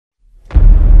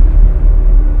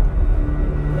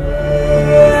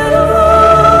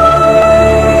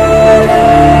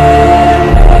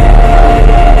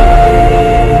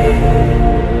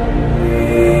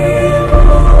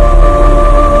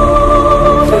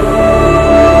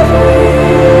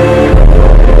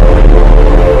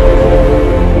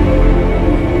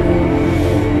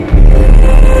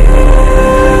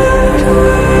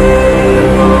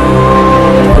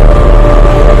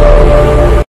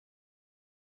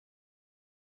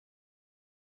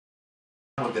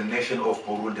with the nation of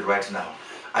Burundi right now.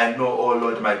 I know, oh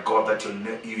Lord, my God, that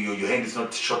your hand is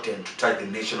not shortened to touch the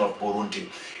nation of Burundi.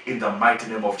 In the mighty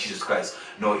name of Jesus Christ.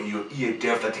 No, your ear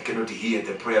deaf that you cannot hear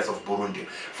the prayers of Burundi.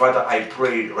 Father, I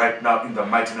pray right now in the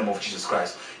mighty name of Jesus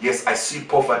Christ. Yes, I see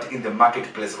poverty in the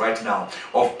marketplace right now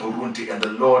of Burundi, and the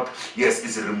Lord, yes,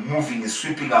 is removing, is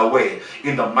sweeping away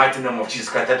in the mighty name of Jesus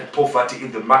Christ that poverty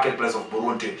in the marketplace of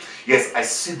Burundi. Yes, I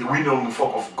see the winnowing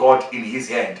fork of God in his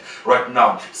hand right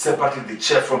now, separating the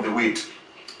chaff from the wheat.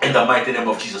 In the mighty name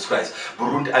of Jesus Christ.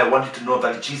 Burundi, I want you to know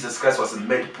that Jesus Christ was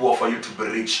made poor for you to be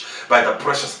rich by the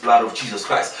precious blood of Jesus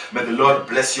Christ. May the Lord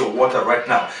bless your water right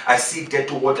now. I see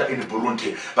dirty water in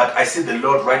Burundi, but I see the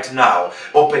Lord right now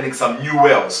opening some new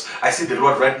wells. I see the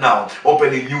Lord right now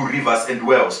opening new rivers and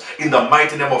wells. In the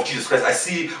mighty name of Jesus Christ. I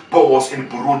see bowels in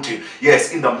Burundi.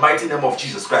 Yes, in the mighty name of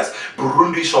Jesus Christ.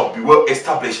 Burundi shall be well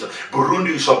established.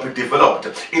 Burundi shall be developed.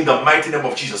 In the mighty name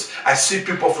of Jesus. I see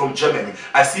people from Germany.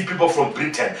 I see people from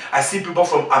Britain. I see people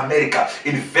from America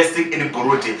investing in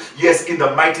Burundi. Yes, in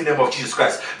the mighty name of Jesus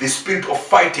Christ. The spirit of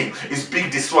fighting is being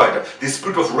destroyed. The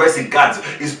spirit of raising guns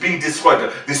is being destroyed.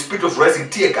 The spirit of raising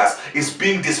tear gas is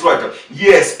being destroyed.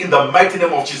 Yes, in the mighty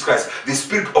name of Jesus Christ. The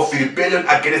spirit of rebellion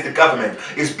against the government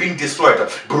is being destroyed.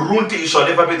 Burundi shall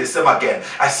never be the same again.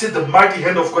 I see the mighty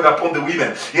hand of God upon the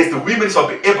women. Yes, the women shall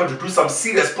be able to do some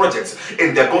serious projects,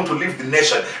 and they're going to leave the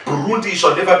nation. Burundi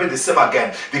shall never be the same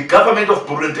again. The government of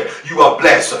Burundi, you are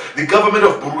blessed. The government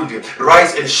of Burundi,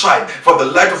 rise and shine, for the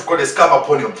light of God has come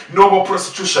upon you. No more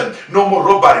prostitution, no more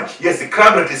robbery. Yes, the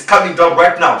crime rate is coming down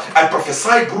right now. I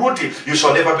prophesy, Burundi, you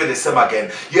shall never be the same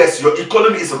again. Yes, your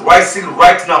economy is rising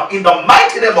right now in the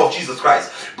mighty name of Jesus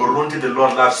Christ. Burundi, the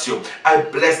Lord loves you. I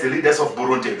bless the leaders of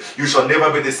Burundi. You shall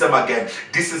never be the same again.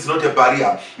 This is not a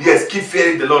barrier. Yes, keep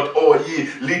fearing the Lord, all ye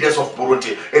leaders of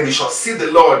Burundi, and you shall see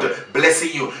the Lord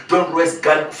blessing you. Don't raise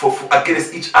gun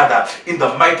against each other in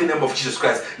the mighty name of Jesus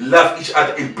Christ. Love each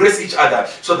other, embrace each other,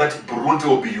 so that Burundi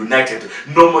will be united.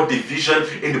 No more division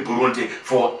in Burundi.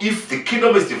 For if the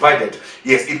kingdom is divided,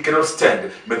 yes, it cannot stand.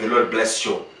 May the Lord bless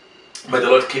you. May the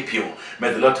Lord keep you.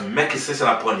 May the Lord make his face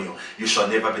upon you. You shall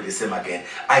never be the same again.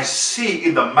 I see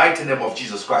in the mighty name of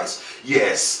Jesus Christ.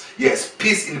 Yes, yes,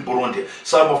 peace in Burundi.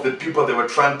 Some of the people, they were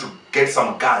trying to get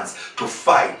some guns to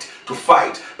fight.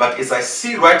 But as I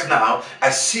see right now, I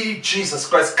see Jesus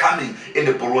Christ coming in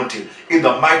the Burundi. In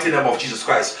the mighty name of Jesus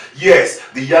Christ. Yes,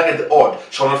 the young and the old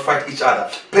shall not fight each other.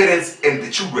 Parents and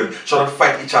the children shall not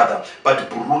fight each other. But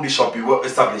Burundi shall be well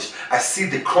established. I see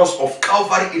the cross of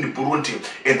Calvary in Burundi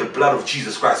and the blood of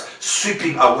Jesus Christ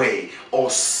sweeping away all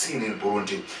sin in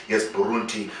Burundi. Yes,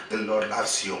 Burundi, the Lord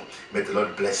loves you. May the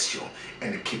Lord bless you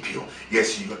and keep you.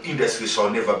 Yes, your industry shall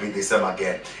never be the same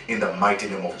again. In the mighty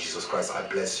name of Jesus Christ, I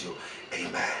bless you.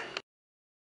 Amen.